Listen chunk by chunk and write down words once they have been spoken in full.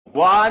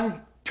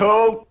1,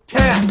 2,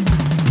 10.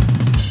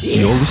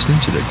 You're listening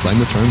to the Claim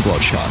the Throne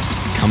Blogcast,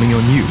 coming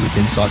on you with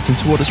insights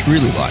into what it's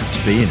really like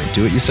to be in a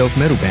do-it-yourself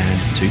metal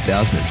band in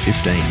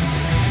 2015.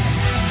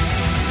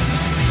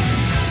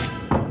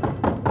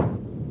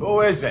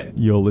 Who is it?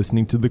 You're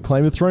listening to the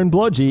Claim the Throne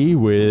Bloggy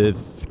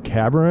with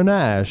Cabba and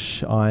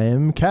Ash. I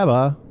am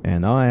Cabba.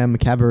 And I am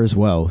Cabba as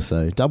well,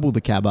 so double the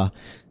Cabba,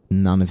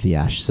 none of the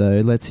Ash.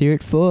 So let's hear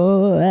it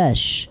for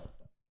Ash.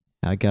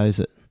 How goes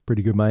it?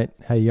 Pretty good, mate.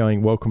 How you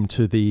going? Welcome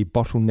to the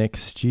Bottleneck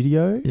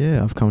Studio.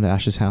 Yeah, I've come to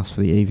Ash's house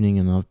for the evening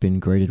and I've been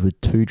greeted with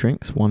 2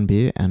 drinks, 1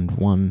 beer and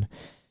 1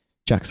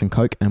 Jackson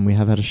Coke, and we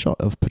have had a shot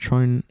of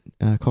Patron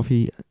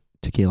coffee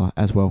tequila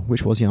as well,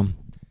 which was yum.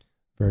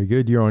 Very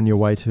good. You're on your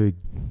way to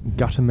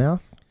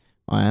Guttermouth?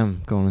 I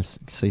am going to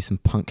see some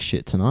punk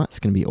shit tonight. It's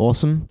going to be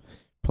awesome.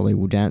 Probably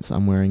will dance.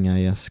 I'm wearing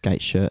a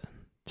skate shirt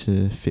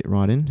to fit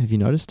right in. Have you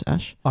noticed,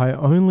 Ash? I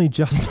only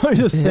just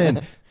noticed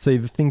then. See,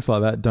 the things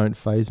like that don't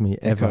faze me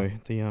ever.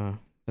 Echo,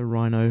 the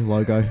rhino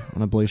logo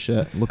on a blue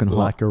shirt, looking hot.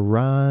 Like a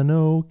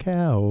rhino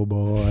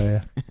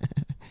cowboy.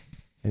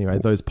 Anyway,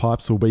 those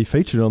pipes will be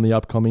featured on the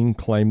upcoming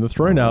Claim the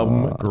Throne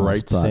album,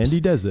 Great nice Sandy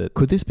Desert.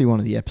 Could this be one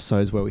of the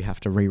episodes where we have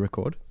to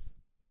re-record?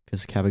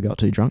 Because Cabba got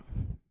too drunk?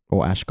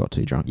 Or Ash got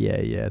too drunk?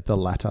 Yeah, the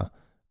latter.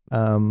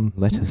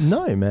 Lettuce.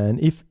 No, man.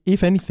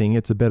 If anything,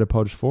 it's a better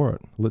pod for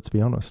it. Let's be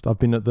honest. I've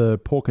been at the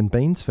Pork and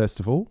Beans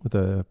Festival with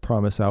a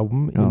Primus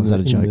album in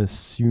the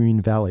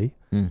Surin Valley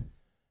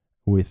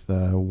with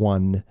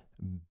one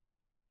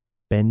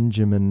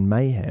Benjamin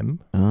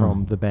Mayhem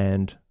from the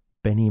band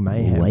Benny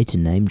Mayhem. Way to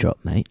name drop,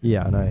 mate.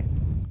 Yeah, I know.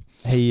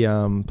 He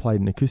played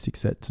an acoustic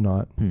set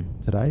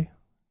today.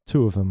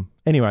 2 of them.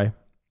 Anyway,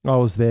 I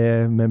was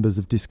there. Members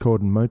of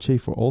Discord and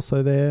Mochief were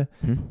also there.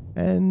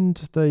 And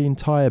the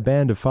entire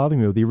band of Farthing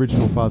Wheel, the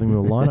original Farthing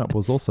Wheel lineup,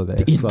 was also there.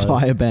 The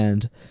entire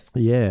band?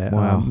 Yeah.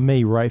 Wow.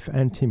 Me, Rafe,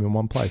 and Tim in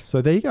one place.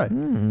 So there you go.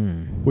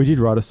 We did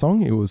write a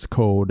song. It was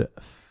called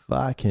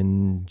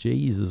Fucking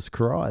Jesus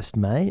Christ,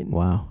 mate.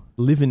 Wow.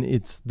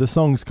 The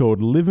song's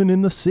called Living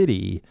in the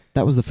City.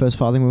 That was the first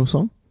Farthing Wheel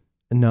song?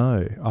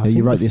 No.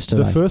 You wrote this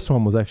today? The first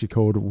one was actually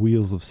called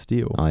Wheels of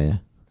Steel. Oh, yeah.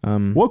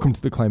 Welcome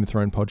to the Claim the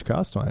Throne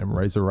podcast. I am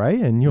Razor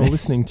Ray, and you're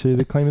listening to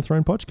the Claim the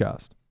Throne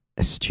podcast.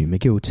 Stu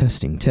McGill,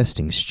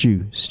 testing,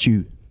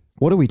 Stu.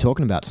 What are we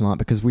talking about tonight?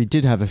 Because we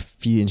did have a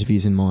few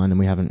interviews in mind, and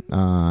we haven't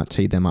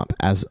teed them up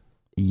as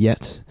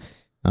yet.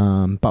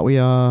 But we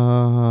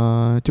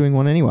are doing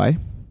one anyway.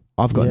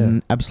 I've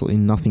got absolutely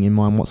nothing in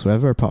mind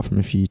whatsoever, apart from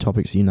a few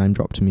topics you name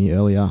dropped to me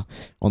earlier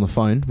on the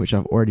phone, which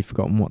I've already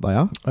forgotten what they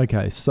are.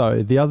 Okay,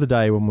 so the other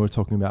day when we were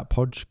talking about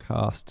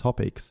podcast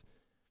topics,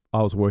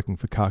 I was working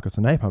for Carcass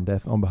and Napalm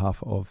Death on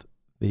behalf of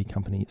the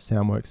company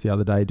Soundworks the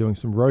other day, doing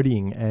some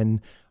roadieing, and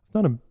I've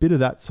done a bit of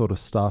that sort of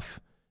stuff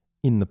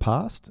in the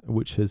past,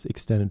 which has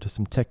extended to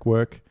some tech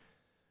work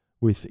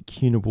with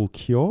Cunable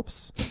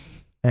Corps.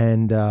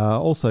 And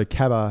also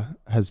Cabba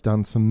has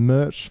done some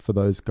merch for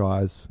those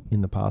guys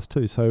in the past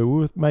too. So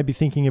we were maybe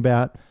thinking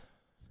about,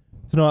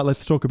 tonight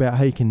let's talk about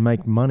how you can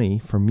make money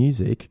from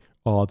music.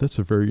 Oh, that's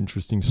a very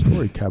interesting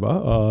story,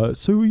 Cabba.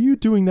 So are you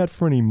doing that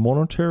for any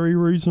monetary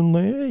reason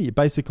there?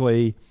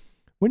 Basically,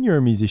 when you're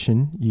a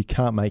musician, you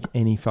can't make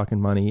any fucking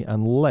money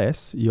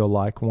unless you're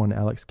like one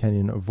Alex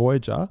Kenyon of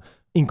Voyager,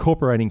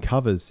 incorporating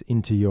covers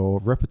into your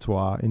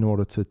repertoire in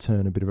order to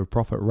turn a bit of a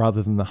profit,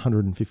 rather than the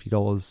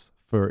 $150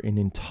 for an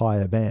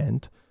entire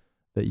band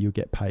that you'll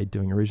get paid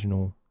doing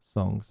original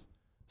songs.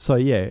 So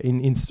yeah,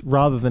 in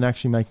rather than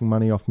actually making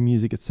money off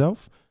music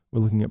itself,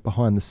 we're looking at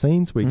behind the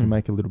scenes where you can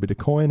make a little bit of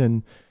coin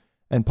and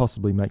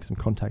possibly make some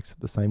contacts at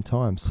the same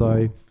time.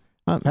 So,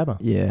 Cabba.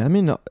 Yeah, I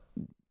mean,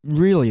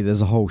 really,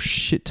 there's a whole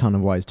shit ton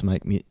of ways to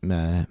make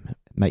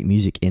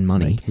music in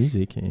money. Make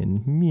music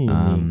in money.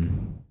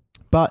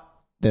 But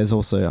there's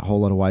also a whole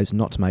lot of ways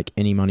not to make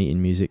any money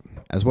in music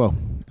as well.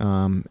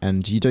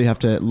 And you do have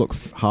to look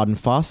hard and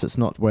fast. It's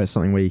not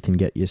something where you can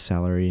get your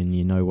salary and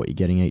you know what you're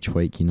getting each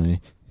week. You know,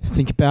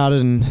 think about it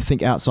and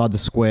think outside the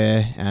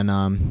square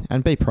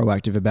and be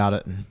proactive about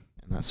it. And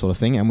that sort of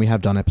thing. And we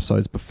have done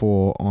episodes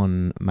before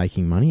on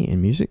making money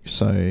in music,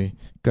 so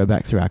go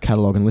back through our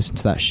catalogue and listen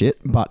to that shit.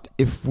 But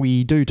if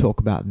we do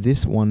talk about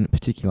this one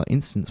particular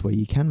instance where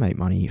you can make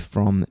money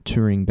from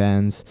touring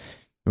bands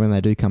when they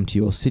do come to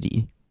your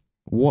city,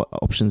 what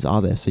options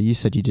are there? So you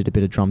said you did a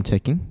bit of drum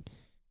teching.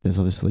 There's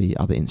obviously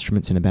other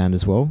instruments in a band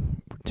as well,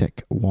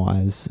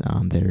 tech-wise.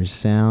 There is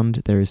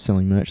sound, there is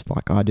selling merch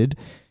like I did.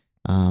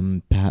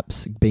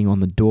 Perhaps being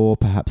on the door,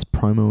 perhaps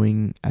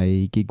promoing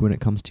a gig when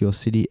it comes to your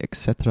city,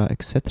 etc.,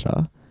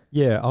 etc.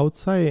 Yeah, I would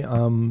say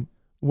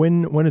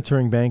when a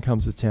touring band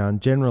comes to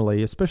town,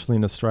 generally, especially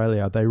in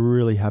Australia, they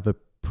really have a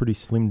pretty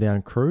slimmed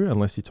down crew,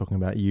 unless you're talking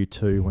about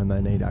U2 when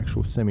they need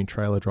actual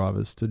semi-trailer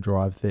drivers to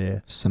drive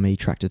their...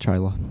 Semi-tractor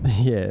trailer.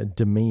 Yeah,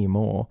 demi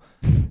more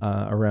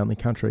around the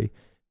country.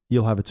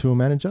 You'll have a tour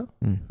manager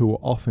who will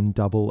often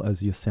double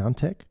as your sound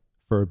tech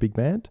for a big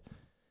band.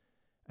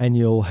 And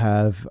you'll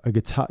have a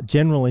guitar,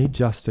 generally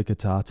just a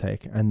guitar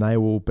tech, and they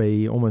will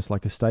be almost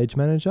like a stage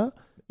manager.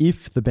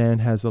 If the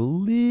band has a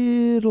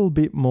little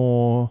bit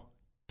more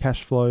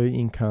cash flow,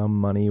 income,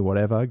 money,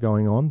 whatever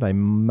going on, they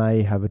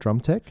may have a drum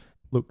tech.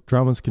 Look,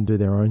 drummers can do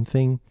their own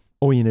thing.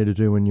 All you need to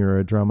do when you're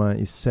a drummer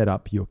is set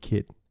up your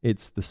kit.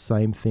 It's the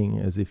same thing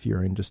as if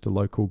you're in just a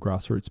local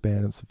grassroots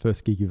band. It's the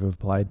first gig you've ever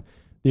played.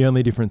 The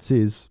only difference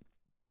is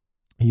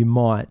you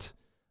might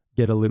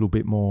get a little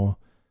bit more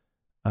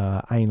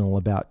anal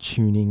about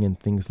tuning and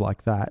things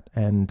like that.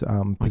 And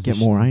get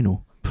more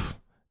anal.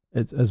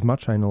 It's as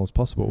much anal as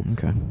possible.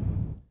 Okay.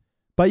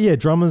 But yeah,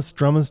 drummers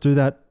do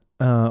that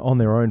on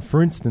their own.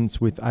 For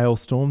instance, with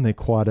Ailstorm, they're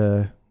quite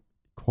a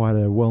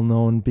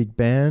well-known big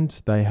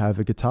band. They have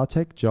a guitar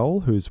tech,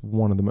 Joel, who's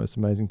one of the most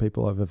amazing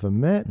people I've ever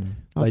met.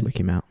 I'd lick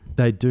him out.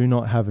 They do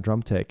not have a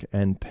drum tech,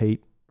 and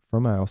Pete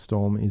from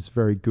Ailstorm is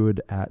very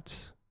good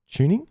at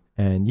tuning.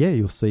 And yeah,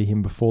 you'll see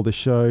him before the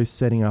show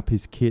setting up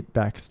his kit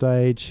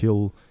backstage.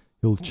 He'll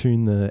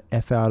tune the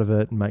F out of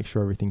it and make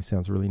sure everything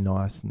sounds really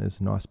nice and there's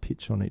a nice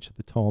pitch on each of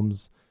the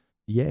toms.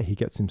 Yeah, he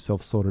gets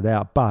himself sorted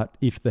out. But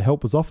if the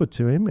help was offered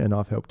to him, and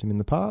I've helped him in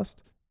the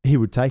past, he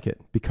would take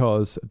it,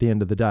 because at the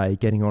end of the day,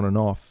 getting on and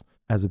off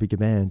as a bigger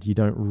band, you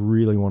don't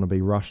really want to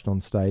be rushed on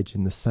stage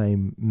in the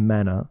same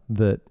manner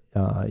that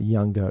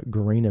younger,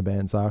 greener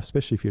bands are,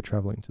 especially if you're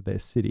traveling to their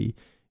city.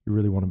 You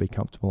really want to be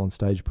comfortable on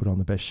stage, put on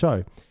the best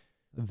show.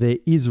 There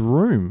is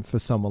room for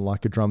someone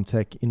like a drum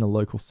tech in a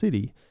local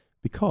city,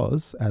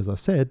 because, as I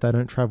said, they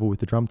don't travel with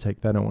the drum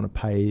tech. They don't want to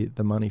pay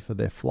the money for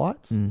their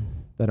flights.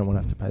 They don't want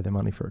to have to pay their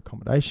money for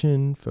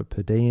accommodation, for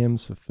per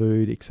diems, for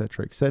food,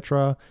 etc.,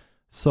 etc.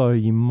 So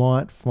you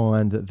might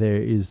find that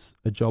there is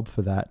a job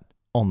for that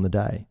on the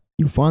day.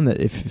 You'll find that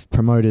if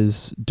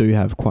promoters do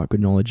have quite good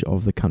knowledge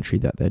of the country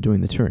that they're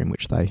doing the tour in,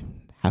 which they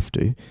have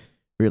to,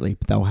 really,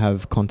 they'll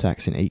have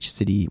contacts in each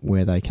city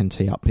where they can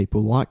tee up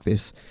people like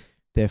this.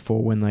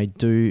 Therefore, when they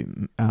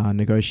do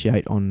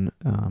negotiate on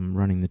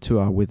running the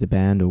tour with the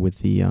band or with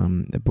the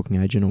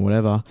booking agent or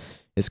whatever,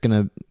 it's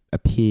going to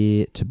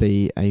appear to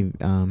be a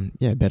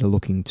better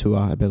looking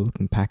tour, a better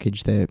looking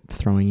package. They're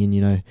throwing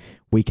in,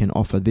 we can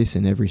offer this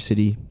in every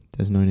city.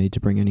 There's no need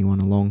to bring anyone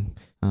along,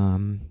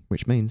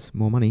 which means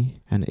more money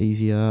and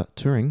easier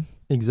touring.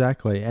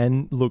 Exactly.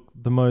 And look,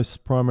 the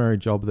most primary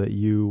job that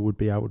you would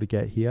be able to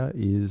get here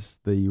is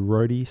the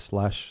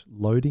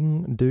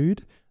roadie/loading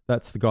dude.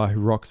 That's the guy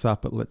who rocks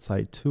up at, let's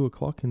say, 2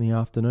 o'clock in the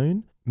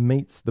afternoon,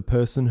 meets the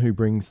person who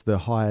brings the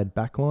hired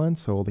backline,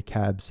 so all the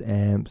cabs,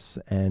 amps,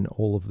 and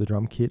all of the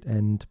drum kit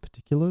and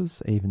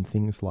particulars, even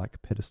things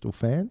like pedestal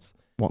fans.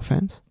 What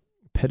fans?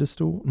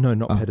 Pedestal? No,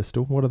 not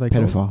pedestal. What are they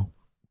called? Pedophile.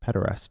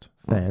 Pederast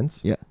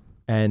fans. Yeah.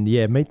 And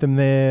yeah, meet them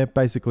there,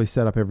 basically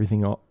set up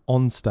everything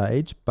on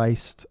stage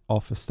based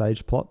off a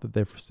stage plot that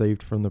they've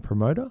received from the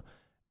promoter,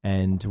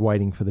 and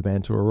waiting for the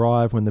band to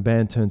arrive. When the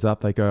band turns up,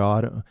 they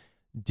go,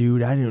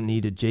 Dude, I don't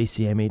need a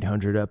JCM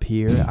 800 up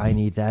here. I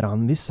need that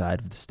on this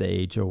side of the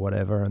stage or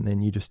whatever. And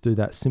then you just do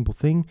that simple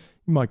thing.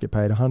 You might get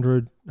paid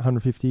 100,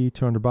 150,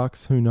 200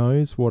 bucks. Who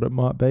knows what it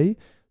might be?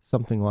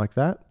 Something like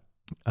that.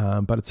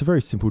 But it's a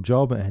very simple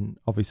job, and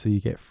obviously you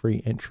get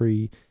free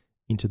entry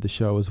into the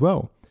show as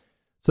well.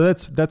 So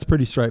that's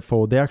pretty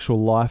straightforward. The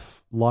actual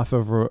life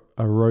of a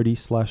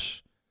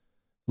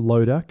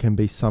roadie/loader can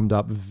be summed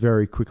up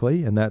very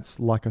quickly. And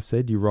that's, like I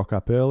said, you rock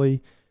up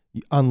early.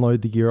 You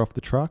unload the gear off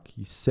the truck,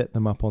 you set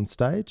them up on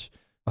stage.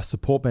 A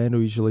support band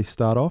will usually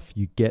start off.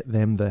 You get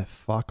them the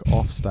fuck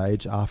off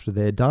stage after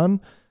they're done.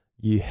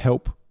 You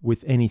help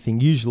with anything.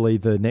 Usually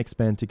the next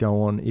band to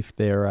go on, if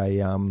they're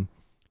an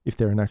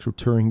actual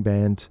touring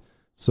band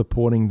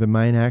supporting the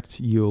main act,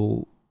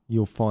 you'll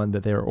find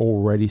that they're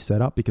already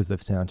set up because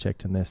they've sound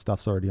checked and their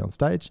stuff's already on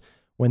stage.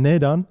 When they're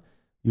done,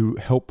 you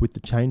help with the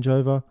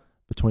changeover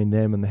between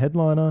them and the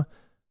headliner.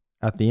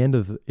 At the end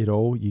of it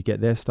all, you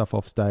get their stuff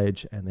off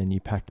stage, and then you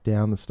pack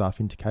down the stuff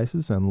into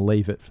cases and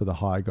leave it for the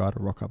hire guy to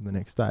rock up the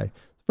next day.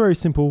 It's very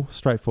simple,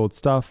 straightforward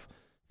stuff.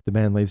 If the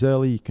band leaves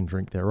early, you can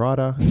drink their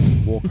rider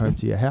and walk home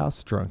to your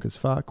house drunk as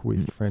fuck with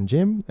your friend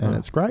Jim, and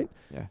it's great.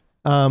 Yeah.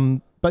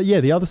 But yeah,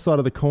 the other side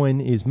of the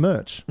coin is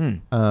merch.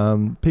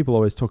 People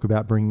always talk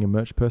about bringing a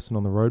merch person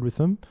on the road with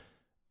them.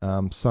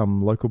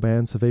 Some local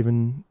bands have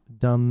even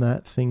done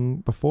that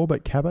thing before,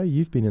 but Cabbo,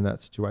 you've been in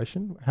that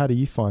situation. How do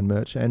you find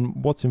merch, and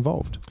what's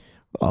involved?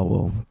 Oh,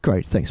 well,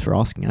 great. Thanks for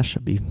asking, Ash.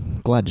 I'd be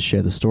glad to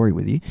share the story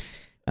with you.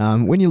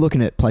 When you're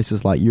looking at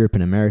places like Europe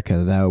and America,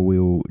 they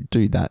will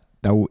do that.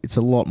 It's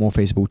a lot more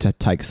feasible to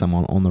take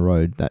someone on the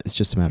road. That it's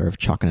just a matter of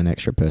chucking an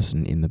extra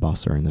person in the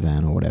bus or in the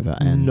van or whatever.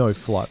 And no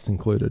flights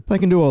included. They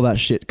can do all that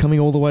shit. Coming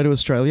all the way to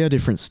Australia,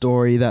 different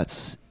story.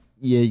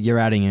 You're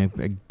adding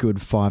a good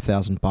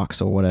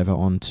 $5,000 or whatever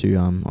onto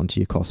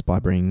your cost by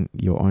bringing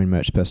your own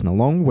merch person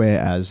along,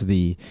 whereas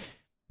the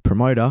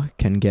promoter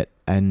can get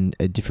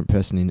a different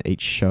person in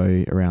each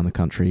show around the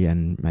country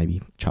and maybe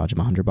charge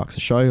them $100 a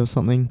show or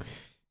something,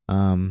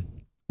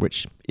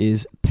 which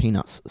is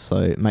peanuts. So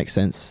it makes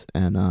sense,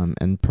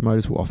 and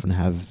promoters will often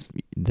have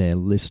their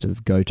list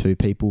of go-to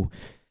people.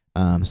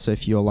 So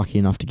if you're lucky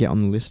enough to get on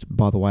the list,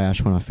 by the way,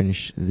 Ash, when I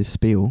finish this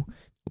spiel,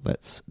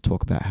 let's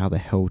talk about how the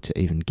hell to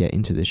even get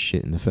into this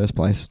shit in the first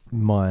place.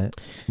 My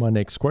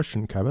next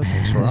question, Cabot.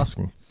 Thanks for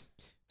asking.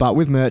 But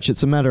with merch,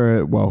 it's a matter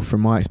of, well, from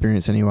my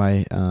experience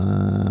anyway,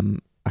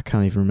 I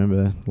can't even remember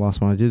the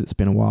last one I did. It's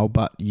been a while,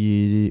 but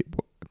you,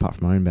 apart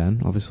from my own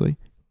band, obviously,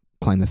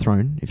 Claim the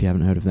Throne, if you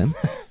haven't heard of them.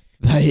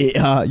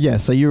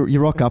 So you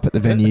rock up at the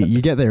venue.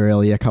 You get there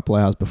early, a couple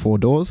hours before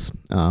doors.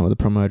 The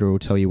promoter will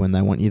tell you when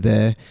they want you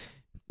there.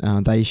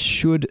 They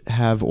should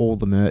have all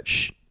the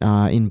merch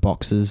in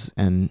boxes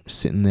and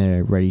sitting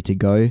there ready to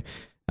go.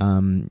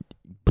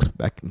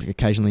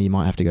 Occasionally you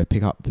might have to go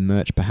pick up the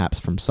merch perhaps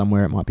from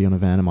somewhere. It might be on a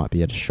van, it might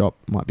be at a shop,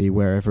 it might be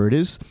wherever it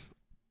is.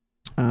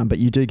 But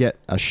you do get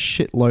a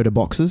shitload of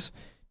boxes,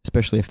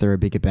 especially if they're a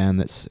bigger band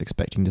that's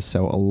expecting to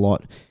sell a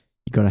lot.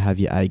 You've got to have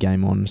your A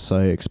game on,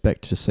 so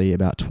expect to see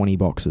about 20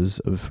 boxes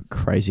of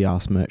crazy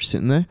ass merch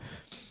sitting there.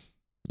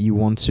 You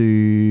want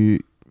to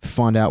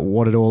find out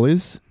what it all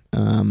is.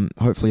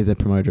 Hopefully the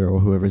promoter or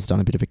whoever has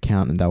done a bit of a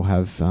count, and they'll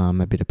have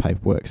a bit of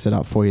paperwork set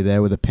up for you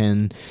there with a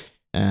pen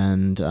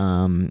and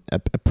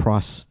a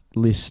price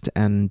list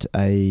and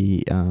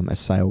a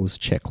sales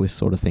checklist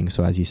sort of thing.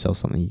 So as you sell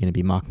something, you're going to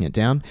be marking it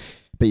down.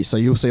 So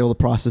you'll see all the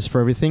prices for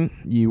everything.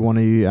 You want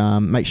to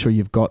make sure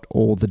you've got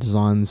all the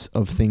designs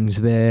of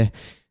things there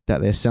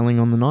that they're selling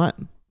on the night.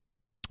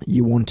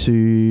 You want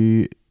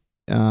to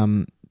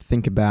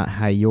think about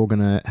how you're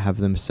going to have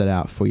them set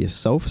out for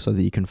yourself so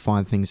that you can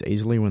find things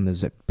easily when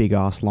there's a big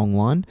ass long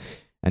line.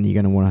 And you're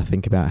going to want to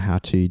think about how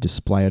to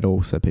display it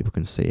all so people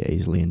can see it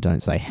easily and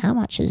don't say, how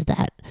much is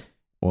that?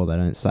 Or they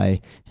don't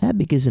say, how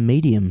big is a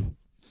medium?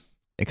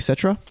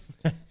 Etc.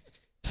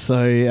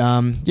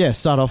 So,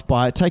 start off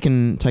by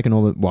taking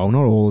all the, well,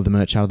 not all of the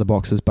merch out of the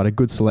boxes, but a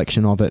good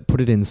selection of it. Put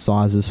it in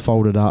sizes,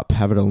 fold it up,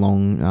 have it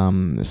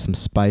along some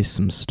space,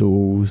 some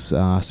stools,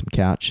 some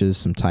couches,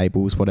 some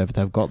tables, whatever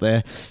they've got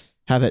there.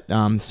 Have it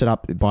set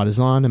up by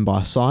design and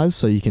by size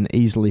so you can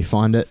easily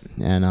find it.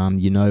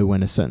 And you know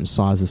when a certain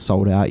size is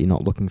sold out. You're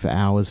not looking for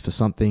hours for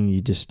something.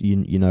 You just,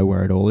 you know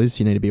where it all is.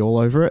 You need to be all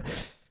over it.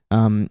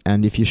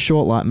 And if you're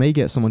short like me,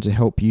 get someone to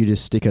help you to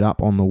stick it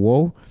up on the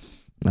wall.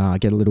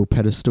 Get a little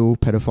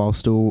pedophile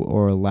stool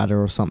or a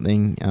ladder or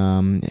something.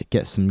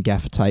 Get some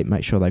gaffer tape.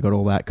 Make sure they got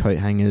all that, coat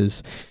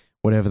hangers,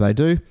 whatever they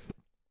do.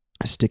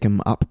 Stick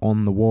them up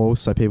on the wall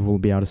so people will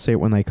be able to see it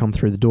when they come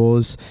through the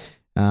doors.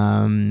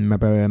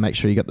 Make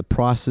sure you got the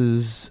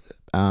prices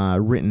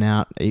written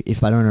out. If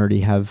they don't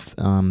already have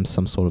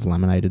some sort of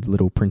laminated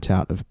little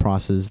printout of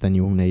prices, then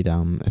you'll need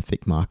a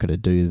thick marker to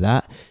do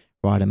that.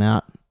 Write them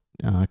out.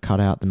 Cut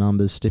out the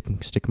numbers, stick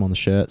them on the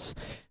shirts,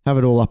 have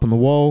it all up on the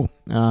wall.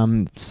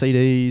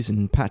 CDs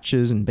and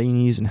patches and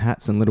beanies and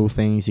hats and little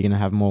things, you're going to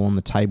have them all on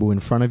the table in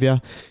front of you.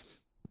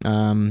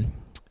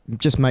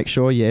 Just make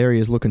sure your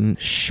area is looking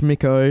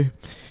schmicko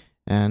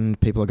and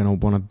people are going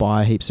to want to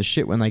buy heaps of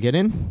shit when they get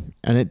in.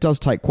 And it does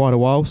take quite a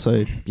while,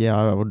 so yeah,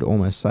 I would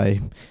almost say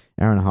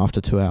hour and a half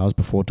to 2 hours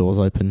before doors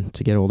open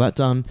to get all that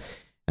done.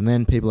 And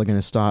then people are going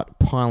to start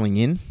piling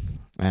in.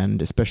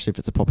 And especially if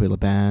it's a popular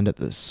band,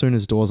 as soon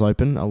as doors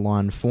open, a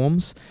line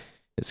forms.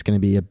 It's going to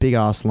be a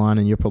big-ass line,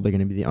 and you're probably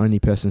going to be the only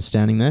person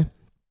standing there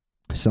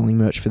selling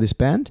merch for this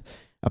band.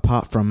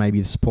 Apart from maybe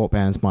the support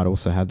bands might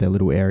also have their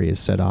little areas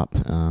set up.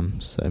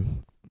 So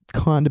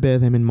kind of bear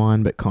them in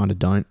mind, but kind of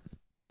don't.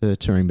 The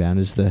touring band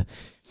is the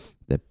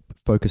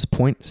focus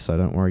point, so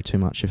don't worry too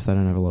much if they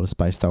don't have a lot of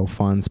space. They'll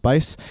find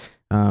space.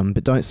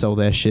 But don't sell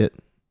their shit.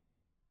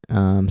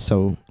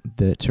 Sell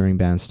the touring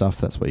band stuff.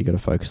 That's what you got to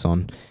focus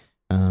on.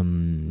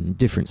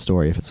 Different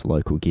story if it's a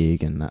local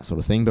gig and that sort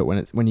of thing, but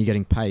when you're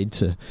getting paid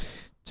to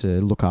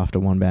look after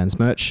one band's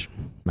merch,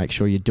 make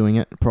sure you're doing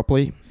it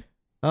properly.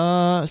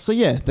 So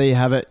yeah, there you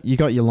have it. You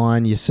got your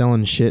line, you're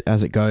selling shit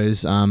as it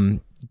goes.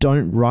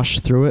 Don't rush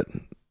through it.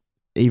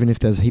 Even if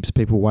there's heaps of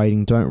people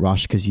waiting, don't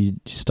rush because you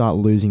start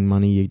losing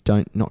money. You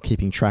not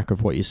keeping track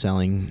of what you're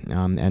selling.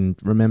 And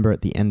remember,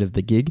 at the end of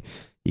the gig,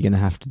 you're going to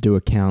have to do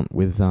a count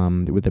with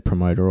the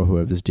promoter or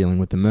whoever's dealing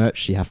with the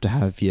merch. You have to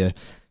have your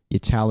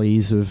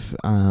tallies of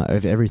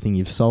everything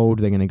you've sold.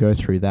 They're going to go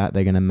through that.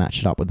 They're going to match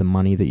it up with the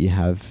money that you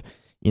have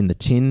in the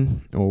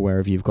tin or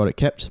wherever you've got it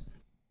kept.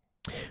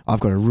 I've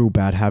got a real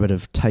bad habit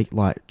of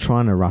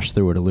trying to rush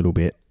through it a little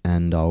bit,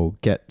 and I'll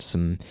get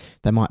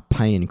they might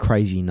pay in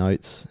crazy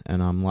notes,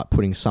 and I'm like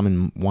putting some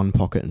in one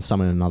pocket and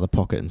some in another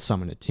pocket and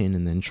some in a tin,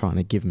 and then trying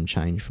to give them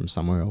change from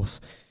somewhere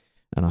else,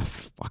 and I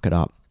fuck it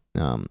up.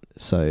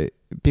 So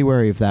be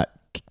wary of that.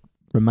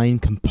 Remain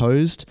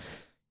composed.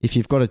 If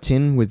you've got a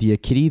tin with your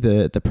kitty,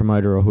 the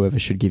promoter or whoever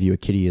should give you a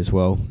kitty as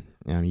well.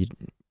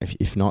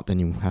 If not, then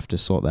you'll have to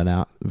sort that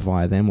out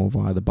via them or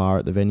via the bar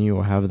at the venue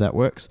or however that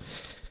works.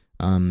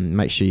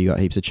 Make sure you got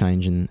heaps of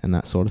change and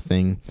that sort of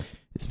thing.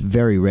 It's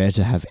very rare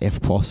to have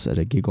FPOS at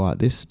a gig like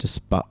this,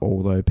 but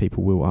although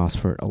people will ask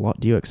for it a lot.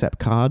 Do you accept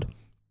card?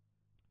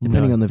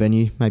 Depending on the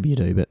venue, maybe you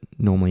do, but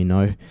normally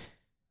no.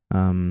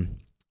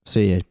 So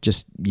yeah,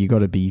 you got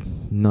to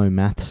know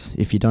maths.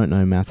 If you don't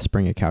know maths,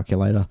 bring a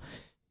calculator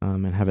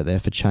and have it there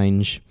for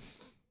change.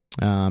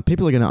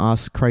 People are going to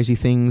ask crazy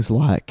things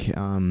like,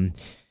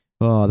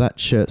 oh, that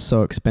shirt's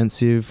so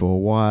expensive,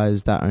 or why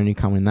is that only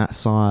come in that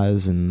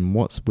size, and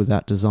what's with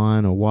that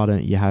design, or why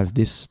don't you have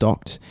this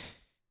stocked?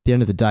 the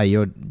end of the day,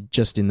 you're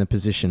just in the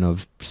position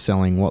of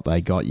selling what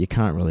they got. You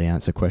can't really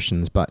answer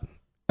questions, but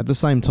at the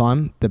same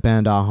time, the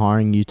band are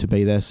hiring you to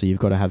be there, so you've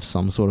got to have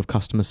some sort of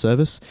customer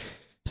service.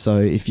 So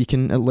if you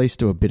can at least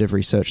do a bit of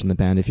research on the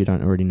band, if you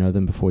don't already know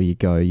them before you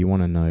go, you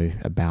want to know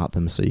about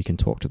them so you can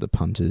talk to the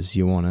punters.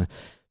 You want to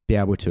be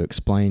able to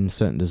explain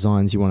certain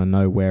designs. You want to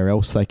know where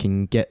else they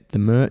can get the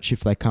merch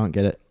if they can't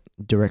get it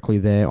directly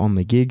there on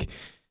the gig.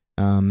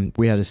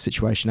 We had a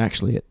situation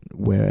actually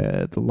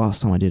where the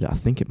last time I did it, I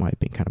think it might have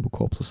been Cannibal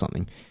Corpse or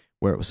something,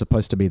 where it was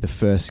supposed to be the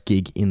first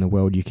gig in the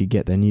world you could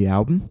get their new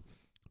album,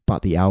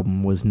 but the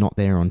album was not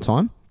there on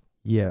time.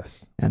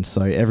 Yes. And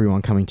so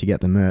everyone coming to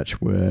get the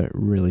merch were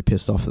really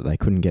pissed off that they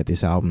couldn't get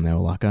this album. They were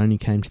like, I only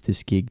came to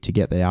this gig to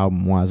get the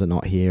album. Why is it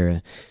not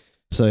here?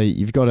 So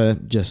you've got to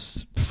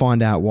just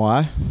find out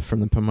why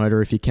from the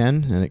promoter if you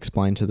can, and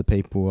explain to the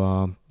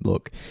people,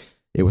 look,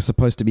 it was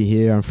supposed to be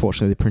here.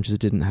 Unfortunately, the printers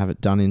didn't have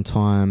it done in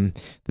time.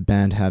 The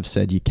band have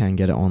said you can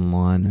get it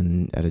online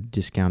and at a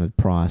discounted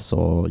price,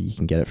 or you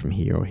can get it from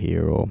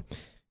here, or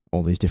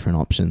all these different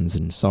options.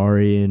 And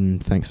sorry,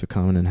 and thanks for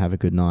coming, and have a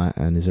good night.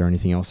 And is there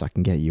anything else I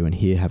can get you? And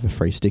here, have a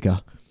free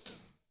sticker.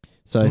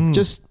 So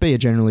just be a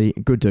generally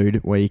good dude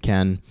where you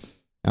can.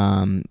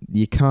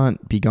 You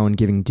can't be going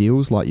giving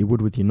deals like you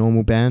would with your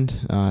normal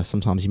band.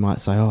 Sometimes you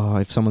might say, oh,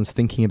 if someone's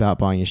thinking about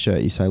buying a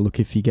shirt, you say, look,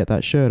 if you get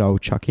that shirt, I'll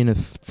chuck in a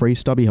free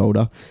stubby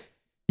holder.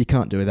 You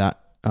can't do that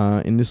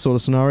in this sort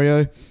of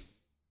scenario.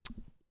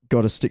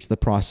 Got to stick to the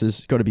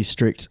prices, got to be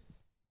strict,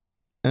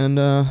 and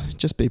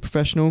just be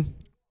professional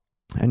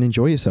and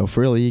enjoy yourself.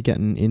 Really, you're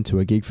getting into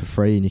a gig for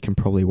free, and you can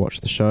probably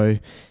watch the show,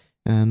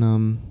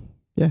 and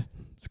yeah,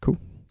 it's cool.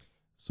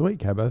 Sweet,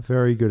 Cabba.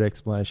 Very good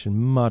explanation.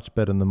 Much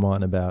better than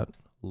mine about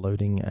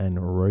loading and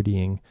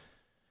roadieing.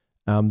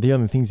 The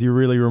only things you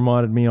really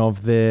reminded me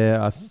of there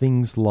are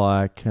things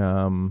like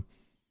no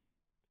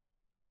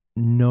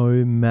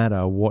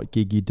matter what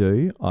gig you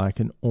do, I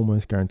can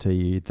almost guarantee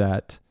you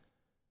that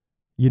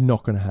you're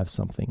not going to have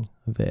something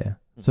there.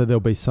 So there'll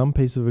be some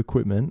piece of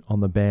equipment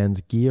on the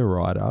band's gear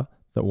rider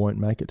that won't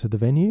make it to the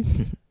venue.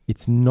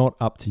 It's not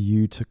up to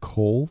you to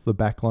call the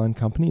backline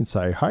company and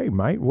say, hey,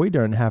 mate, we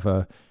don't have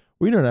a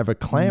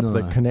clamp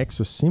that connects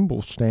a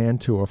cymbal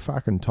stand to a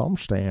fucking tom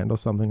stand or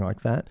something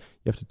like that.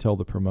 You have to tell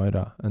the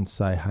promoter and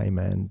say, hey,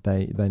 man,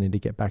 they need to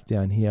get back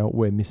down here.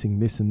 We're missing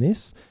this and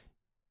this.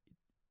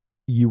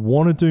 You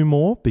want to do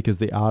more because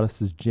the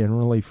artist is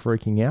generally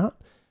freaking out,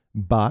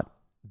 but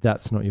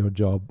that's not your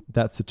job.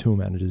 That's the tour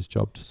manager's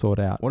job to sort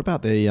out. What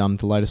about the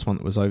latest one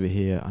that was over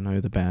here? I know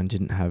the band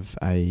didn't have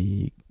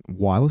a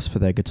wireless for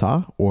their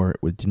guitar, or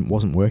it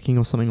wasn't working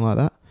or something like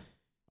that.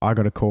 I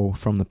got a call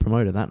from the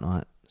promoter that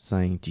night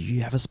saying, do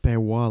you have a spare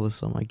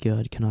wireless? Oh my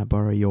God, can I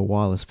borrow your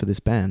wireless for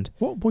this band?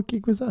 What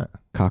gig was that?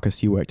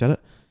 Carcass, you worked at it?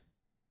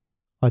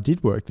 I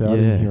did work there. Yeah, I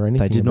didn't hear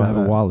anything. They did not have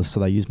that. a wireless,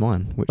 so they used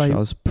mine, which I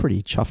was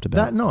pretty chuffed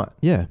about. That night?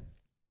 Yeah.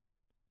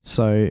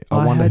 So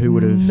I wonder who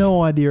would have...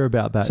 no idea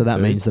about that. So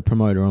that means the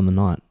promoter on the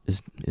night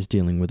is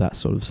dealing with that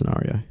sort of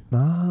scenario.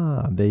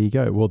 Ah, there you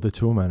go. Well, the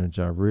tour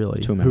manager,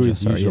 really, who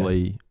is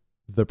usually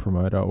the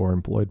promoter or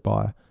employed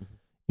by. Mm-hmm.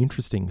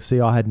 Interesting. See,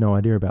 I had no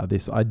idea about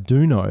this. I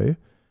do know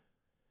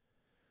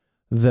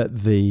that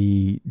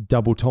the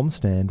double tom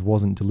stand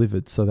wasn't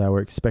delivered, so they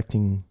were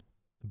expecting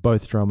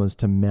both drummers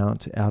to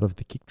mount out of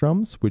the kick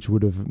drums, which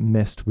would have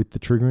messed with the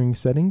triggering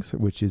settings,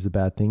 which is a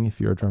bad thing. If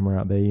you're a drummer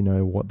out there, you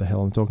know what the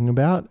hell I'm talking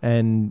about.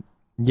 And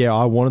yeah,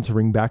 I wanted to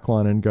ring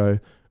backline and go,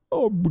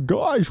 oh,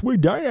 guys, we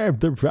don't have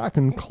the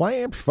fucking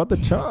clamps for the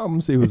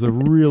toms. It was a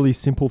really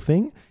simple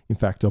thing. In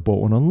fact, I bought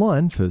one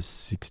online for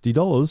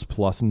 $60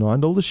 plus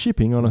 $9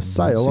 shipping on a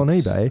sale on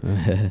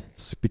eBay.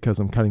 It's because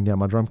I'm cutting down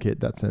my drum kit.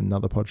 That's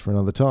another pod for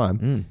another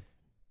time.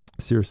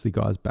 Seriously,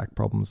 guys, back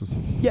problems.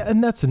 Yeah,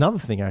 and that's another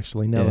thing,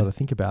 actually, now that I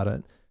think about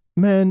it.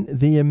 Man,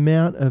 the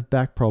amount of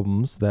back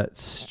problems that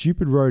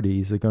stupid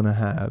roadies are going to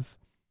have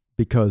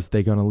because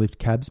they're going to lift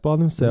cabs by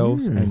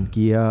themselves and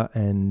gear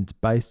and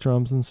bass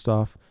drums and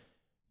stuff.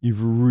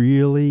 You've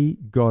really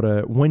got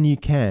to, when you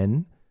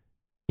can,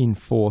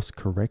 enforce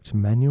correct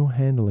manual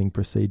handling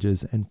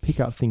procedures and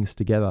pick up things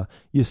together.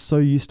 You're so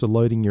used to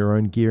loading your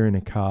own gear in a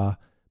car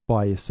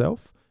by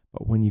yourself,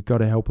 but when you've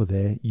got a helper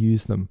there,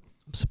 use them.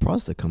 I'm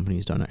surprised that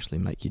companies don't actually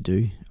make you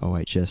do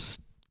OHS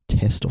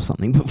test or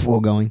something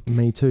before going.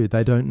 Me too.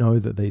 They don't know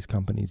that these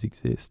companies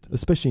exist,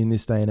 especially in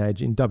this day and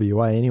age, in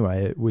WA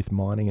anyway, with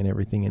mining and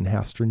everything and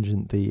how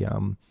stringent the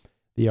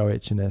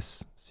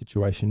OHS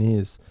situation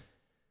is.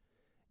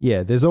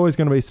 Yeah, there's always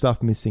going to be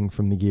stuff missing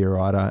from the gear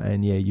rider,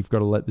 and yeah, you've got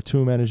to let the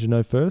tour manager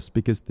know first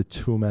because the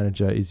tour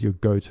manager is your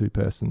go-to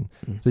person.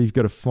 So you've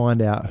got to find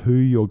out who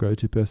your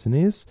go-to person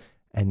is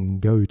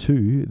and go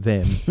to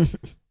them.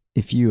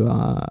 If you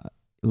are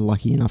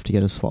lucky enough to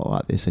get a slot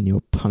like this and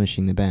you're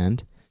punishing the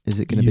band, is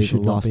it going to be the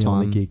last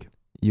time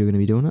you're going to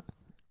be doing it?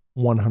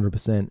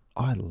 100%.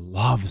 I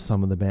love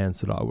some of the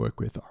bands that I work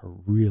with. I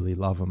really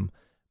love them.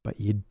 But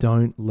you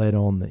don't let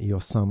on that you're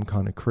some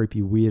kind of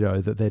creepy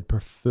weirdo that they'd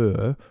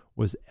prefer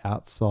was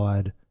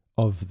outside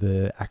of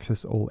the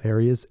access all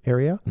areas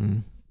area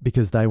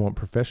because they want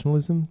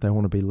professionalism. They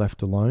want to be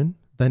left alone.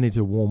 They need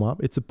to warm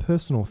up. It's a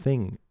personal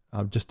thing.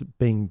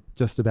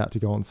 Just about to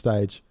go on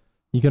stage.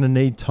 You're going to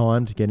need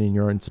time to get in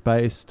your own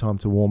space, time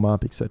to warm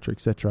up, etc.,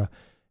 etc.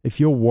 If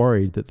you're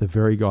worried that the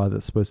very guy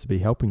that's supposed to be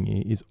helping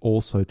you is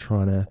also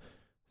trying to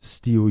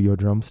steal your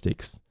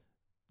drumsticks,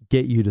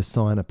 get you to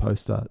sign a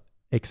poster,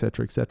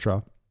 etc.,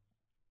 etc.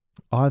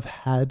 I've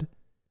had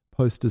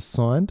posters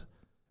signed,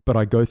 but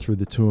I go through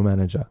the tour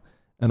manager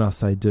and I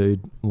say,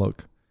 dude,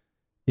 look,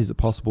 is it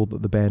possible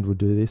that the band would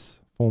do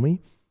this for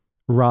me?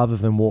 Rather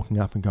than walking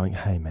up and going,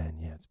 hey man,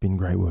 yeah, it's been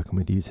great working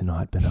with you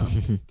tonight, but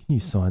can you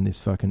sign this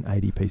fucking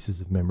 80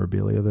 pieces of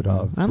memorabilia that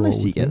I've brought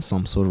Unless you with get me?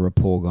 some sort of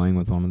rapport going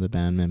with one of the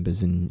band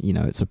members and,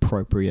 it's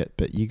appropriate,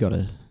 but you got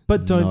to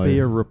But don't know. be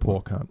a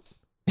rapport cunt.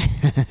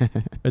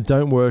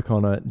 Don't work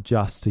on it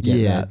just to get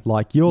Yeah. that.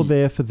 Like, you're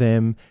there for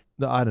them.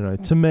 I don't know.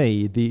 To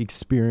me, the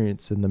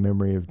experience and the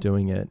memory of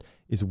doing it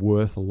is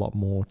worth a lot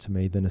more to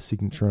me than a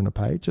signature on a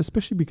page,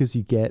 especially because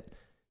you get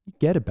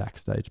a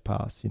backstage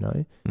pass,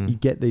 You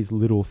get these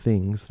little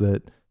things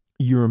that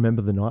you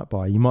remember the night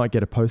by. You might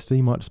get a poster,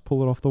 you might just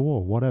pull it off the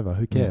wall, whatever,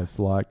 who cares?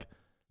 Yeah. Like,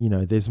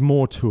 there's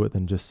more to it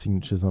than just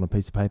signatures on a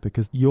piece of paper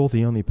because you're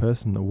the only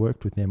person that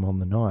worked with them on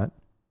the night.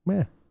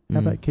 Yeah, how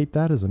about keep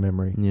that as a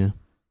memory? Yeah.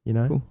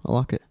 Cool. I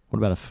like it. What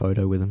about a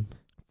photo with them?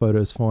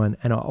 Photos fine.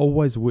 And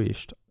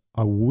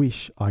I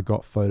wish I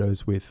got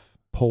photos with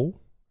Paul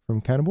from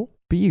Cannibal.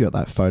 But you got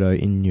that photo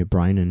in your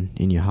brain and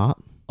in your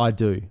heart. I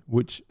do,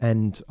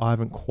 and I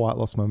haven't quite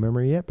lost my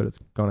memory yet, but it's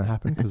going to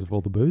happen because of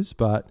all the booze.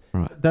 But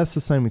That's the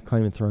same with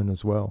Claim and Throne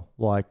as well.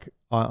 Like,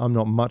 I'm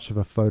not much of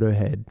a photo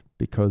head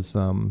because,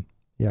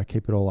 I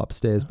keep it all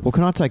upstairs. Well,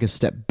 can I take a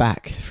step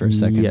back for a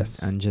second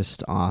Yes. and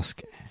just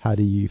ask? How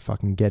do you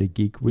fucking get a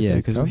gig with these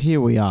because guys? here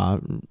we are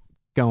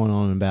going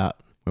on about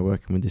we're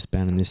working with this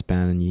band and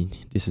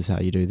this is how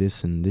you do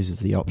this and this is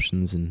the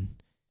options and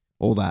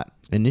all that.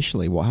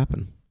 Initially, what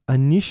happened?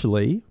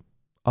 Initially,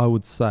 I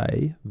would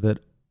say that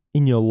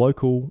in your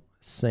local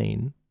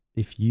scene,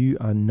 if you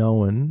are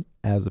known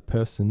as a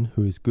person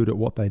who is good at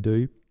what they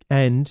do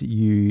and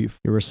you're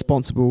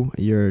responsible,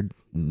 you're a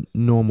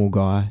normal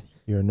guy.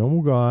 You're a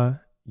normal guy,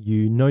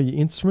 you know your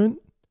instrument,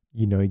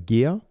 you know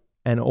gear,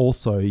 and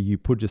also you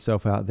put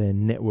yourself out there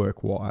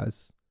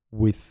network-wise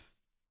with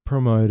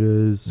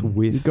promoters,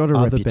 with You've got a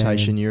other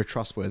reputation, bands. you're a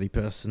trustworthy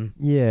person.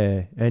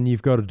 Yeah, and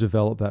you've got to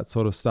develop that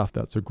sort of stuff.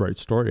 That's a great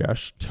story,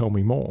 Ash. Tell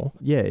me more.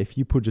 Yeah, if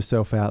you put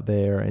yourself out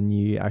there and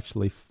you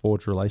actually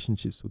forge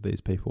relationships with these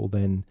people,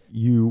 then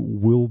you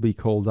will be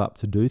called up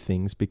to do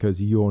things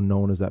because you're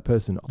known as that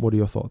person. What are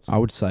your thoughts? I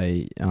would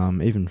say,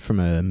 even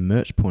from a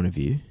merch point of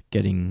view,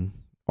 getting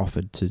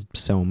offered to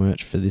sell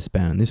merch for this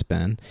band and this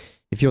band,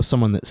 if you're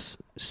someone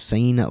that's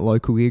seen at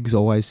local gigs,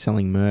 always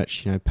selling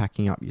merch,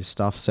 packing up your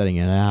stuff, setting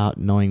it out,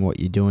 knowing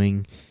what you're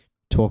doing,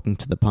 talking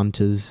to the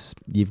punters,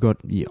 you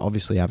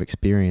obviously have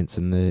experience,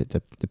 and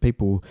the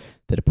people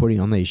that are putting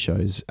on these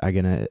shows are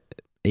going to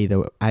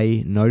either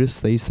A, notice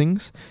these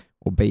things,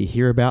 or B,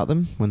 hear about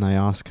them when they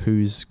ask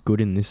who's good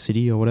in this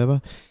city or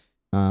whatever.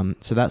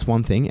 So that's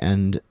one thing.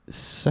 And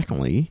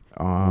secondly,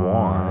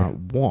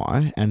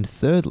 why? And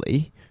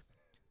thirdly,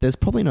 there's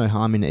probably no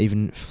harm in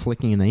even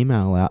flicking an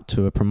email out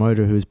to a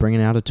promoter who's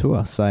bringing out a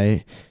tour.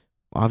 Say,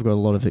 I've got a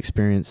lot of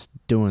experience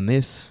doing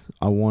this.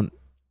 I want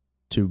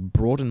to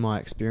broaden my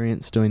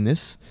experience doing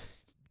this.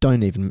 Don't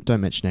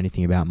mention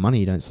anything about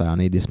money. Don't say I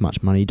need this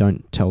much money.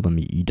 Don't tell them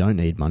you don't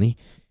need money.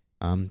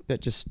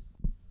 But just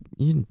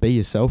you can be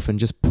yourself and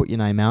just put your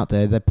name out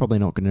there. They're probably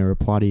not going to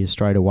reply to you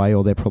straight away,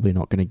 or they're probably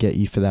not going to get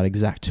you for that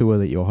exact tour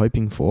that you're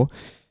hoping for.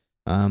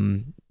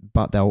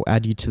 But they'll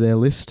add you to their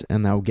list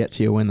and they'll get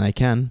to you when they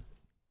can.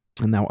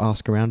 And they'll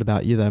ask around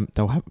about you.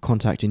 They'll have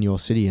contact in your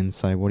city and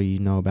say, what do you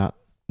know about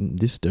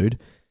this dude?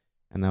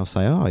 And they'll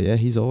say, oh, yeah,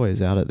 he's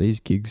always out at these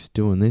gigs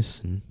doing this.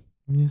 And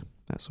yeah,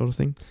 that sort of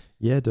thing.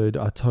 Yeah, dude,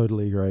 I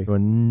totally agree.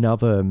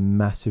 Another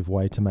massive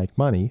way to make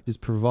money is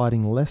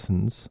providing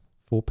lessons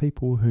for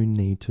people who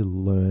need to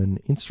learn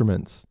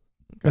instruments.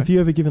 Okay. Have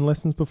you ever given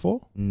lessons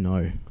before?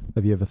 No.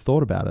 Have you ever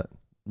thought about it?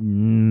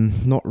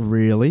 Not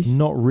really.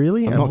 Not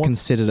really? I've not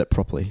considered it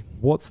properly.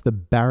 What's the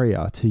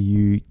barrier to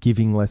you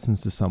giving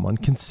lessons to someone,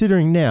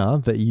 considering now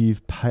that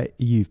you've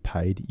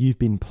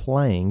been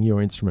playing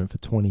your instrument for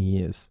 20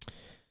 years?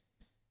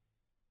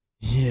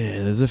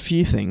 Yeah, there's a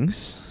few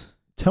things.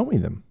 Tell me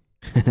them.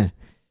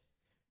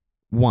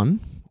 One,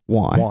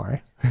 why?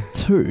 Why?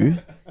 Two,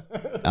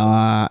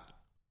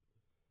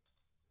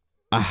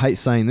 I hate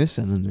saying this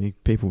and then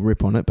people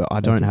rip on it, but I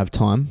don't have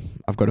time.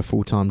 I've got a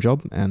full-time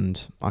job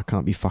and I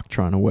can't be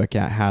trying to work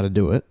out how to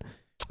do it.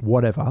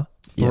 Whatever.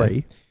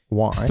 Three,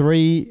 why?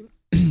 Three,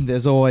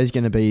 there's always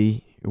going to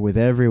be, with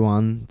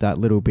everyone, that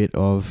little bit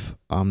of,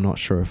 I'm not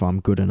sure if I'm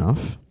good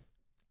enough.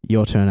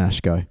 Your turn, Ash,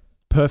 go.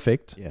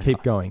 Perfect. Yeah.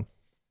 Keep going.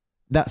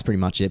 That's pretty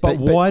much it. But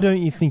why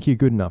don't you think you're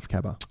good enough,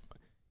 Cabba?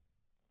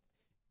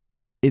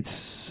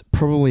 It's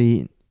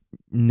probably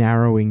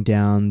narrowing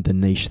down the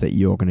niche that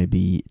you're going to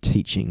be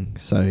teaching.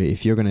 So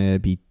if you're going to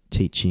be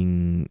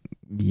teaching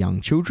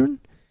young children,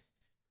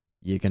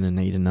 you're going to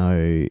need to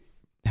know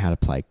how to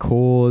play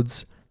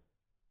chords,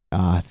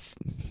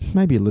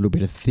 maybe a little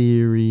bit of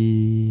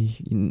theory,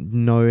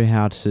 know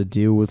how to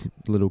deal with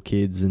little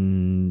kids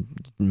and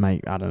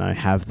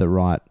have the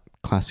right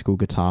classical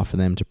guitar for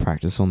them to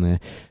practice on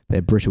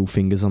their brittle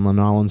fingers on the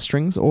nylon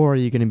strings? Or are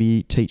you going to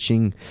be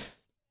teaching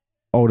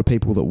older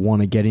people that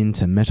want to get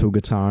into metal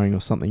guitaring or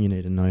something? You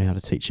need to know how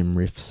to teach them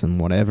riffs and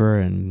whatever,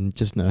 and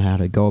just know how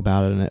to go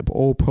about it. And it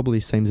all probably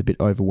seems a bit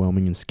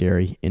overwhelming and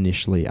scary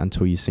initially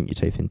until you sink your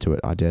teeth into it.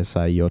 I dare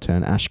say. Your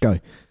turn, Ash, go.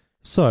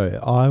 So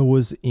I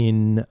was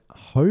in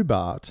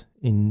Hobart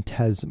in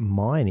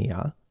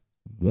Tasmania.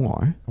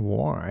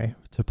 Why?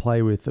 To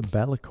play with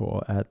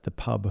Ballacore at the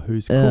pub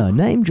whose cook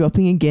name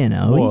dropping again,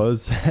 are we?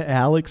 was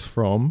Alex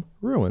from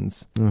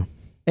Ruins. Oh.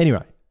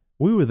 Anyway,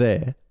 we were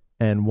there,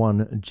 and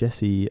one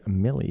Jessie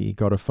Millie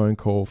got a phone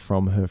call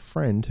from her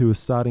friend who was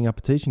starting up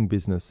a teaching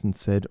business and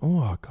said,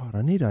 "Oh God,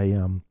 I need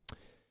a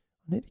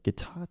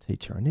guitar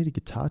teacher.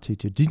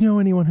 Do you know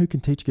anyone who can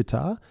teach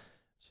guitar?"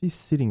 She's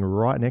sitting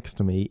right next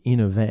to me in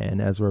a van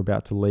as we're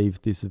about to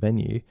leave this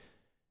venue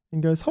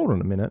and goes, "Hold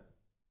on a minute,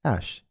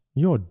 Ash,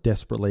 you're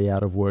desperately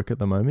out of work at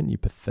the moment, you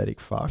pathetic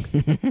fuck.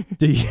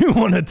 Do you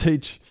want to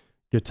teach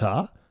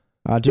guitar?"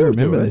 I do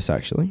remember this,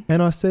 actually.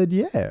 And I said,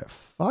 "Yeah,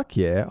 fuck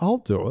yeah, I'll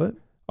do it."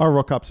 I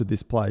rock up to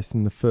this place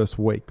in the first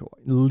week,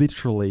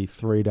 literally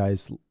 3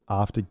 days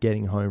after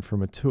getting home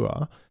from a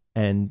tour,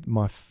 and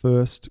my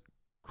first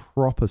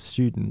crop of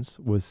students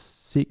was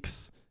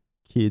 6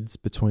 kids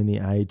between the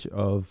age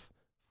of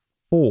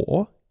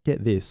 4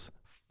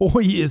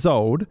 years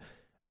old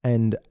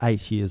and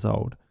 8 years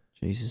old.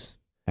 Jesus.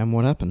 And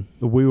what happened?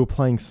 We were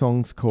playing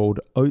songs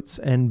called Oats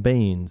and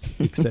Beans,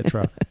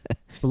 etc.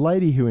 The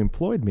lady who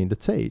employed me to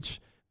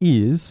teach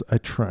is a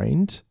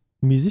trained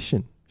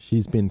musician.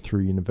 She's been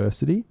through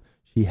university.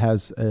 She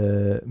has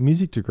a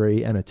music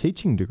degree and a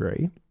teaching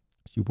degree.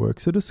 She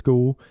works at a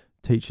school,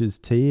 teaches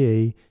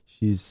TE.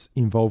 She's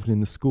involved in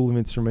the School of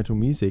Instrumental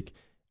Music.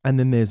 And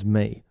then there's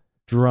me,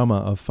 drummer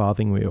of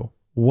Farthing Wheel.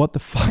 What the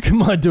fuck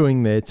am I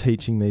doing there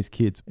teaching these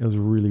kids? It was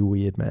really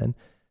weird, man.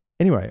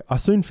 Anyway, I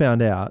soon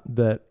found out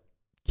that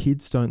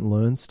kids don't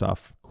learn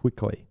stuff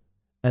quickly.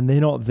 And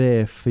they're not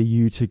there for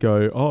you to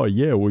go, "Oh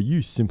yeah, well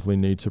you simply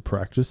need to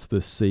practice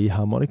the C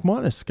harmonic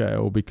minor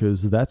scale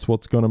because that's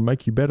what's going to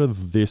make you better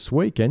this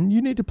week. And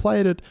you need to play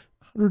it at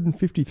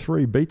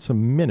 153 beats a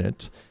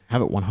minute.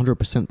 Have it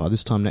 100% by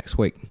this time next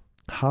week."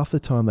 Half the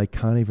time they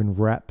can't even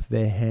wrap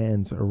their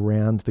hands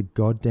around the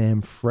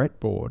goddamn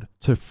fretboard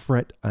to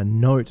fret a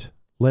note,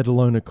 let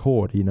alone a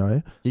chord, you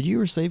know? Did you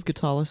receive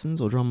guitar lessons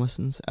or drum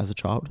lessons as a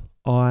child?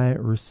 I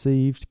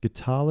received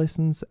guitar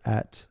lessons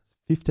at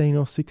 15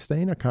 or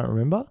 16, I can't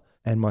remember.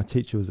 And my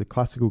teacher was a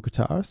classical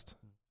guitarist.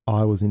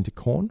 I was into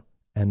Korn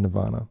and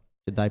Nirvana.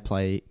 Did they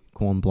play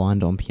Korn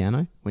blind on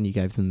piano when you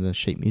gave them the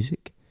sheet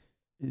music?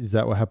 Is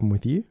that what happened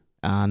with you?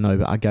 No,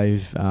 but I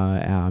gave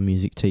our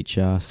music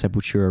teacher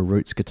Sepultura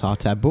Roots guitar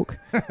tab book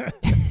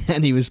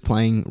and he was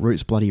playing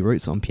Roots Bloody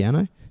Roots on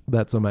piano.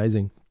 That's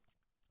amazing.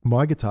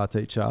 My guitar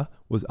teacher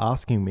was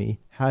asking me,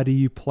 "How do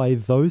you play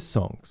those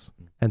songs?"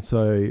 And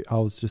so I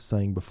was just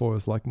saying before, it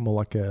was like more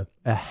like a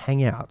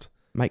hangout.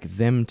 Make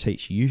them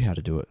teach you how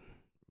to do it.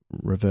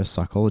 Reverse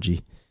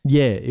psychology.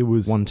 Yeah, it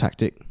was one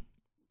tactic.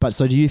 But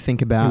so do you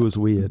think about it was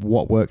weird.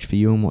 What worked for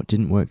you and what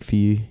didn't work for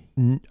you?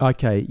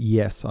 Okay,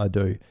 yes, I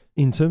do.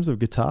 In terms of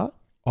guitar,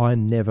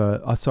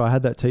 so I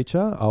had that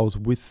teacher. I was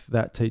with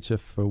that teacher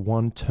for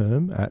one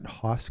term at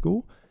high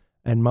school,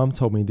 and Mum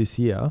told me this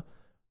year,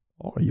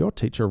 "Oh, your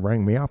teacher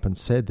rang me up and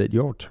said that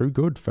you're too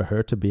good for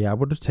her to be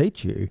able to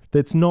teach you."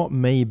 That's not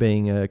me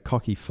being a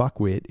cocky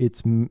fuckwit.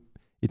 It's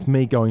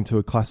me going to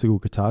a classical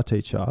guitar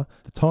teacher.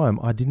 At the time,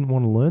 I didn't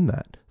want to learn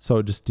that, so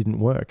it just didn't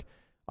work.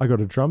 I got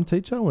a drum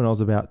teacher when I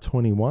was about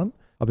 21.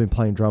 I've been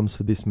playing drums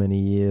for this many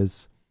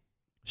years.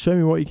 Show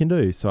me what you can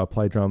do. So I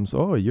play drums.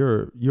 "Oh,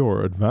 you're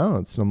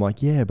advanced." And I'm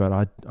like, "Yeah,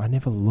 but I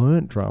never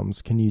learnt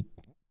drums. Can you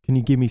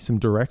give me some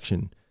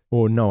direction?"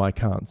 Or, "No, I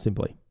can't,"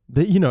 simply.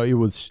 It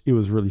was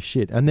really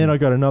shit. And then I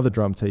got another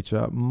drum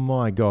teacher.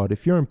 My God,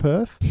 if you're in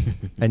Perth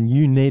and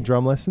you need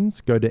drum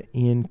lessons, go to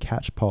Ian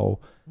Catchpole.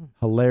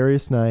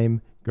 Hilarious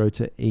name. Go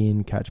to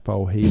Ian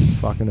Catchpole. He's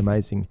fucking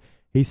amazing.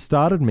 He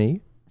started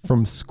me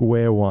from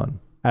square one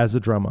as a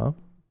drummer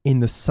in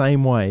the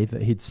same way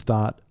that he'd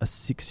start a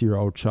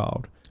 6-year-old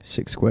child.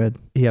 6 squared.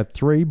 He had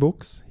 3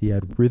 books. He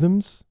had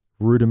rhythms,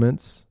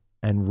 rudiments,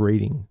 and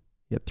reading.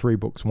 He had 3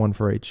 books, one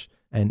for each.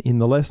 And in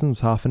the lessons,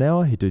 half an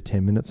hour, he'd do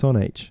 10 minutes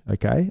on each,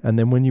 okay? And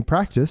then when you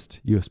practiced,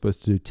 you were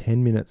supposed to do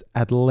 10 minutes,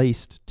 at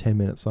least 10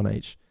 minutes on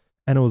each.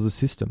 And it was a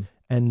system.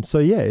 And so,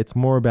 yeah, it's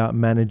more about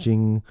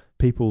managing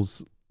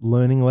people's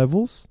learning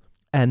levels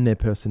and their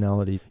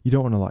personality. You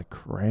don't want to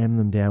cram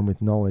them down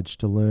with knowledge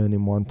to learn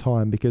in one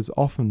time, because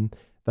often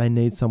they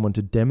need someone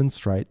to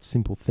demonstrate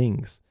simple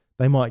things.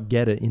 They might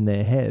get it in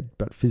their head,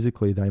 but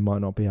physically they might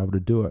not be able to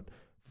do it.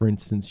 For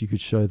instance, you could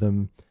show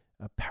them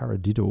a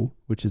paradiddle,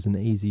 which is an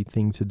easy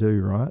thing to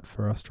do, right,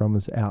 for us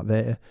drummers out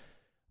there.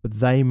 But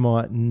they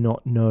might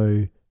not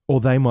know, or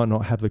they might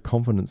not have the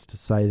confidence to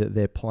say that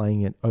they're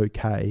playing it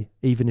okay,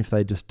 even if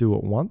they just do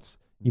it once.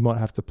 You might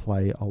have to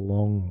play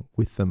along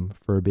with them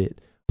for a bit.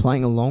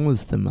 Playing along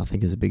with them, I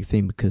think, is a big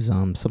thing because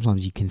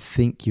sometimes you can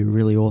think you're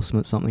really awesome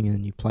at something and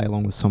then you play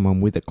along with someone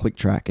with a click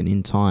track and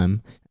in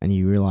time and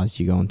you realise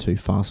you're going too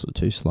fast or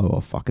too slow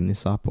or fucking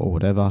this up or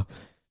whatever.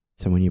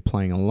 So when you're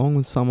playing along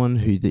with someone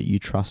that you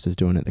trust is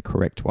doing it the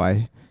correct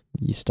way,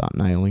 you start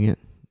nailing it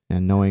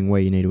and knowing where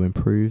you need to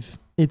improve.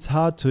 It's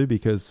hard too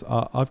because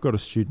I've got a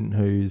student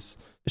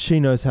she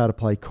knows how to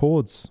play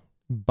chords,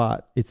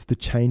 but it's the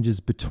changes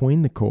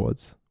between the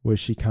chords where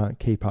she can't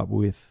keep up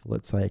with,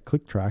 let's say, a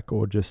click track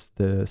or just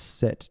the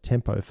set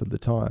tempo for the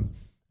time.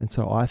 And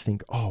so I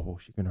think,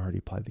 she can already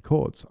play the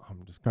chords.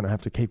 I'm just going to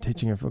have to keep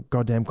teaching her for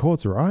goddamn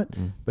chords, right?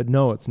 But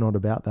no, it's not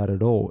about that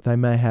at all. They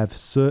may have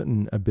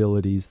certain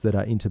abilities that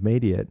are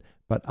intermediate,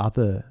 but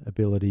other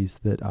abilities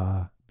that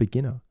are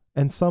beginner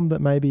and some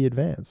that may be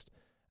advanced.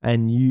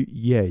 And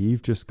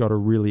you've just got to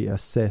really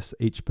assess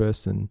each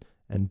person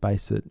and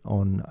base it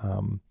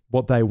on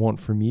what they want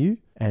from you,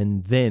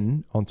 and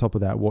then on top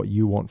of that, what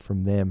you want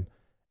from them.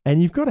 And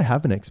you've got to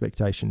have an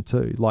expectation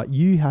too. Like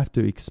you have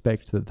to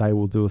expect that they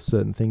will do a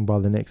certain thing by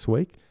the next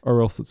week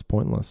or else it's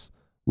pointless.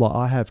 Like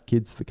I have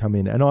kids that come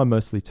in and I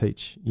mostly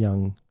teach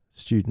young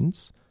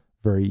students,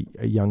 very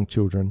young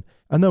children,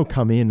 and they'll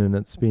come in and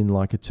it's been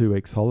like a 2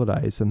 weeks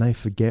holidays and they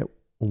forget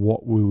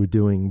what we were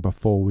doing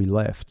before we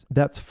left.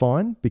 That's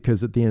fine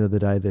because at the end of the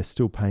day, they're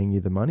still paying you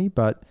the money,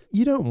 but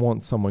you don't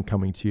want someone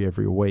coming to you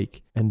every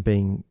week and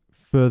being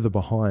further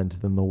behind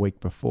than the week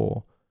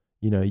before.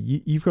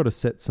 You've got to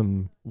set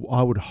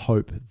I would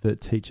hope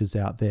that teachers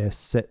out there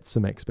set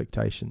some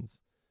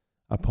expectations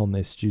upon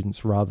their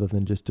students rather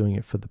than just doing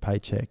it for the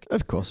paycheck.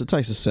 Of course, it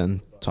takes a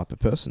certain type of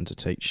person to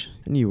teach,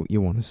 and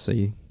you want to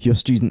see your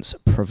students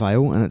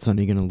prevail, and it's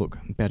only going to look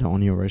better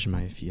on your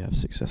resume if you have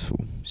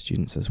successful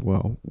students as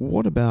well.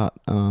 What about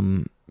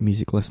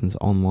music lessons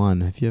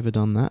online? Have you ever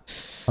done that?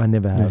 I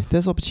never have.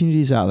 There's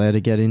opportunities out there to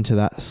get into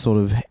that sort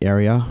of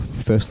area,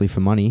 firstly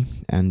for money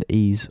and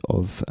ease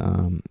of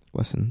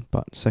lesson,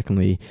 but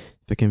secondly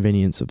the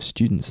convenience of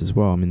students as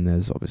well. I mean,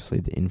 there's obviously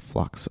the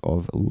influx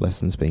of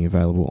lessons being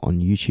available on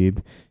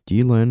YouTube. Do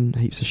you learn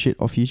heaps of shit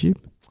off YouTube?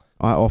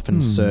 I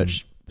often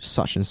search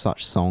such and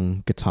such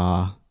song,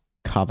 guitar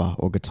cover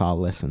or guitar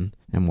lesson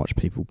and watch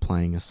people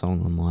playing a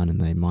song online, and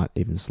they might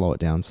even slow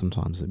it down.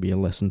 Sometimes it'd be a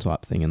lesson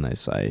type thing and they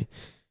say,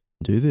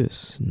 do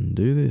this, and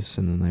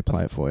then they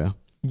play it for you.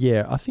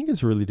 Yeah, I think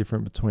it's really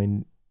different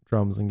between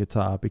drums and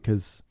guitar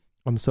because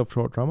I'm a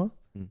self-taught drummer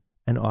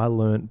and I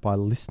learned by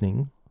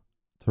listening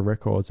to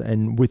records,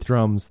 and with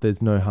drums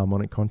there's no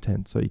harmonic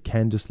content, so you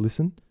can just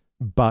listen,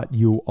 but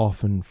you'll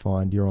often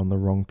find you're on the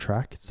wrong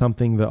track.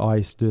 Something that I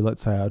used to do,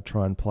 let's say I'd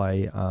try and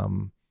play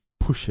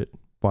Push It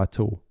by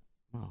Tool.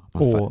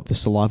 Or the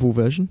Salival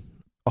version?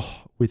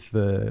 With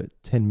the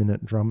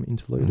 10-minute drum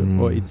interlude,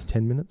 or it's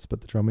 10 minutes,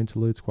 but the drum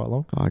interlude's quite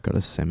long. I got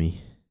a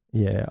semi.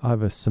 Yeah, I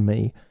have a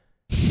semi.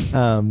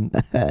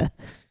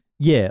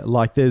 Yeah,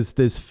 like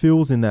there's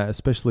fills in that,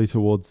 especially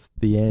towards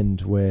the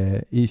end,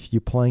 where if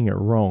you're playing it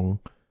wrong,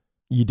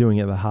 you're doing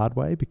it the hard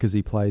way because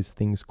he plays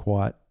things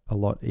quite a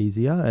lot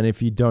easier. And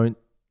if you don't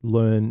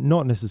learn,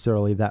 not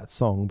necessarily that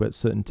song, but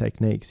certain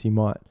techniques, you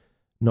might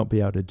not be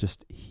able to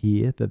just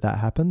hear that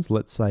happens.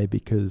 Let's say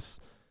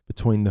because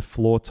between the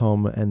floor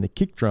tom and the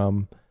kick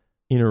drum,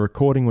 in a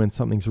recording when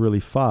something's really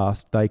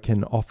fast, they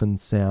can often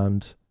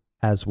sound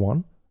as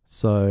one.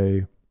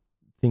 So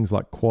things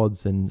like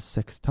quads and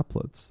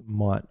sextuplets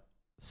might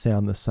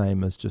sound the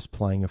same as just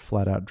playing a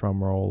flat out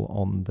drum roll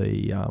on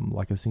the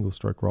like a single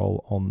stroke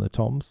roll on the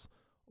toms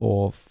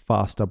or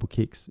fast double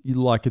kicks.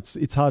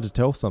 It's hard to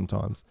tell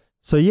sometimes.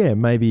 So yeah,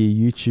 maybe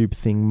a YouTube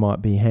thing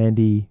might be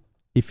handy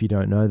if you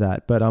don't know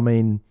that. But I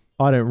mean,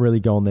 I don't really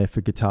go on there for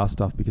guitar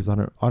stuff because I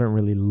don't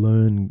really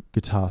learn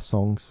guitar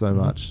songs so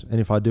much. And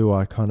if I do,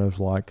 I kind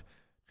of like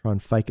try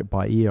and fake it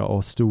by ear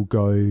or still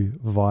go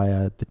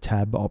via the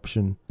tab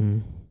option.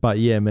 But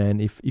yeah,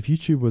 man, if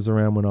YouTube was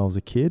around when I was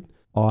a kid,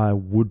 I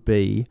would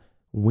be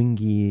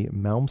Wingy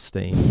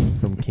Malmsteen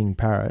from King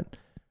Parrot.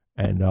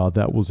 And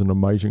that was an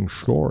amazing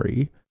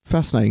story.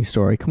 Fascinating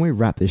story. Can we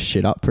wrap this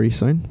shit up pretty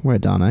soon? We're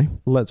done, eh?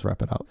 Let's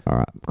wrap it up. All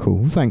right,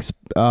 cool. Thanks.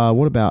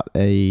 What about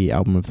a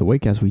album of the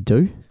week as we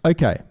do?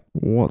 Okay.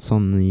 What's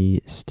on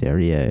the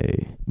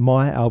stereo?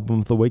 My album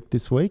of the week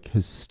this week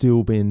has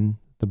still been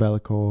the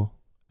Bellacore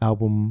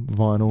album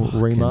vinyl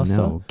remaster.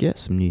 No, get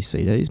some new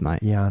CDs, mate.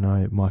 Yeah, I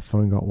know. My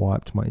phone got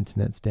wiped. My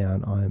internet's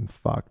down. I am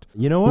fucked.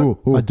 You know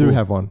what? I do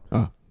have one.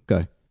 Oh,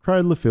 go.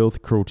 Cradle of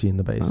Filth, Cruelty and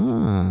the Beast.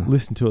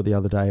 Listened to it the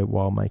other day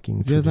while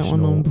making traditional that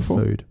one on before?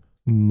 Food.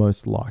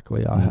 Most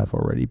likely I have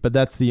already. But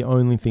that's the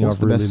only thing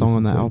I've really listened to. What's the best song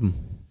on that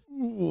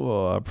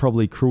album?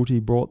 Probably Cruelty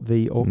Brought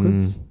the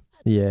Orchids.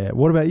 Yeah.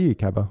 What about you,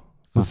 Cabba?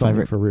 My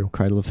favourite for real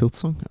Cradle of Filth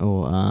song?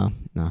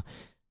 No.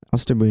 I've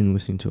still been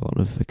listening to a lot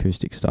of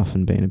acoustic stuff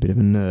and being a bit of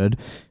a nerd,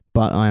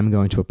 but I am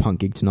going to a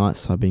punk gig tonight,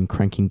 so I've been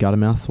cranking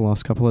Guttermouth the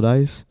last couple of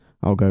days.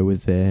 I'll go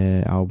with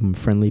their album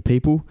Friendly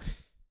People.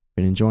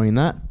 Been enjoying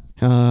that.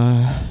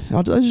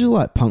 I just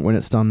like punk when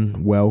it's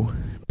done well,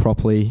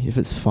 properly. If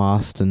it's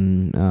fast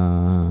and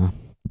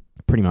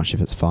pretty much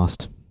if it's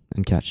fast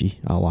and catchy,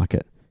 I like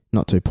it.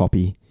 Not too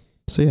poppy.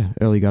 So yeah,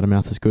 early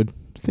Guttermouth is good.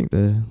 think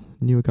the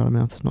newer Gutter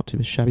Mouth's not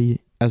too shabby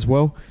as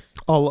well.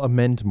 I'll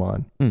amend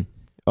mine.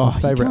 Oh, My you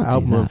favourite can't do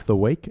album that. of the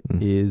week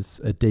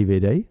is a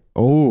DVD.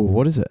 Oh,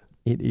 what is it?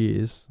 It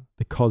is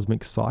The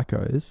Cosmic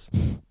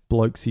Psychos,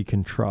 Blokes You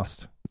Can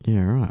Trust.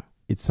 Yeah, right.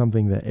 It's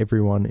something that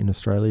everyone in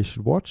Australia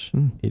should watch.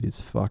 Mm. It is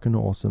fucking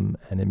awesome,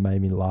 and it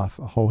made me laugh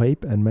a whole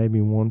heap and made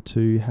me want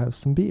to have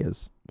some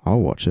beers.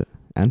 I'll watch it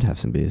and have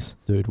some beers.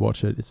 Dude,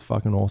 watch it. It's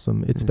fucking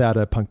awesome. It's Yeah. about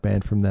a punk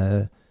band from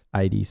the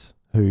 80s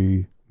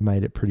who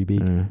made it pretty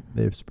big.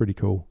 It's pretty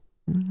cool.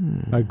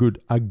 A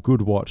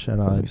good watch,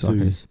 and I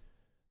do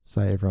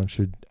say everyone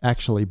should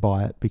actually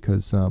buy it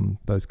because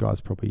those guys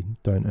probably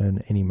don't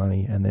earn any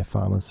money and they're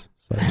farmers.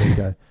 So there you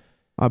go.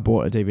 I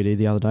bought a DVD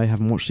the other day.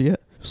 Haven't watched it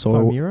yet.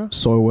 Chimera?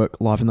 Soilwork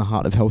Live in the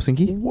Heart of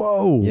Helsinki.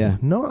 Whoa. Yeah.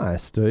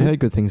 Nice, I dude. heard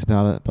good things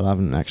about it, but I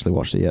haven't actually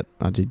watched it yet.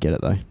 I did get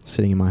it though,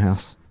 sitting in my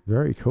house.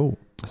 Very cool.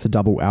 It's a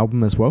double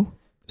album as well.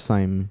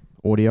 Same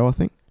audio, I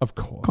think. Of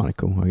course. Kind of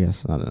cool, I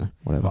guess. I don't know.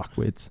 Whatever.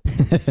 Fuckwits.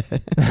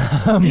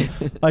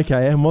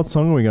 Okay, and what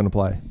song are we going to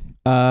play?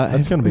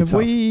 That's going to be have tough.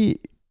 we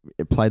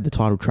played the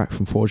title track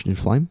from Forged in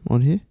Flame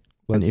on here?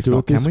 Let's if do not,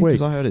 it this can we? week.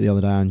 Because I heard it the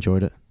other day. I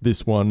enjoyed it.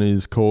 This one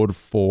is called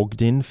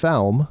Forged in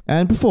Falm.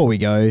 And before we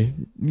go,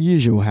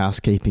 usual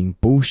housekeeping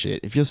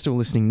bullshit. If you're still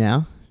listening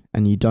now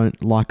and you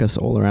don't like us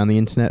all around the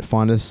internet,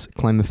 find us,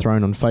 Claim the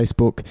Throne on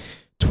Facebook,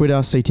 Twitter,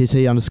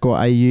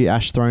 CTT_AU,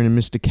 Ash Throne and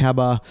Mr.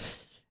 Cabba,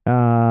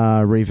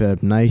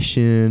 Reverb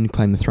Nation,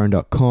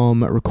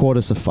 claimthethrone.com. Record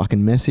us a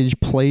fucking message,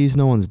 please.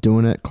 No one's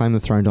doing it.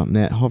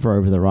 Claimthethrone.net. Hover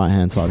over the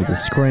right-hand side of the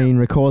screen.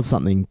 Record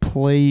something,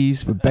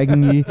 please. We're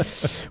begging you.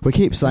 We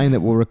keep saying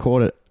that we'll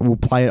record it, we'll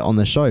play it on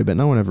the show, but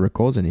no one ever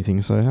records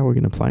anything, so how are we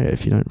going to play it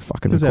if you don't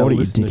fucking Because our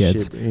record it, you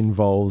dickheads? listenership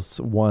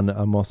involves one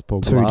Amos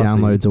Poglazi, 2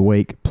 downloads a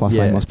week, plus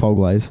Yeah. Amos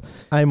Poglaze.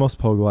 Amos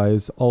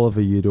Poglaze, Oliver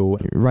Udall.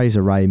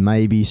 Razor Ray,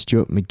 maybe,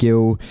 Stuart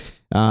McGill.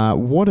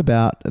 What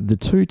about the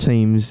 2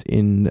 teams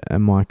in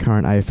my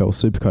current AFL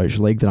Supercoach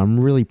League that I'm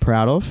really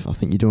proud of? I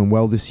think you're doing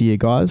well this year,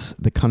 guys.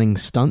 The Cunning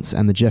Stunts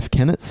and the Jeff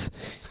Kennetts.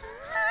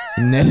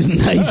 Ned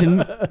and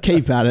Nathan,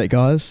 keep at it,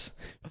 guys.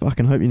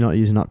 Fucking hope you're not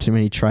using up too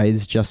many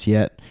trades just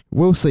yet.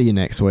 We'll see you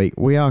next week.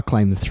 We are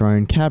Claim the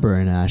Throne, Cabba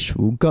and Ash.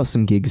 We've got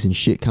some gigs and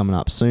shit coming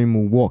up soon.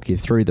 We'll walk you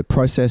through the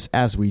process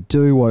as we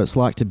do, what it's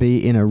like to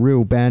be in a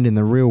real band in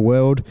the real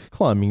world.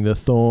 Climbing the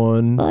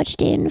Thorn.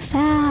 Forged in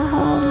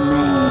Falm.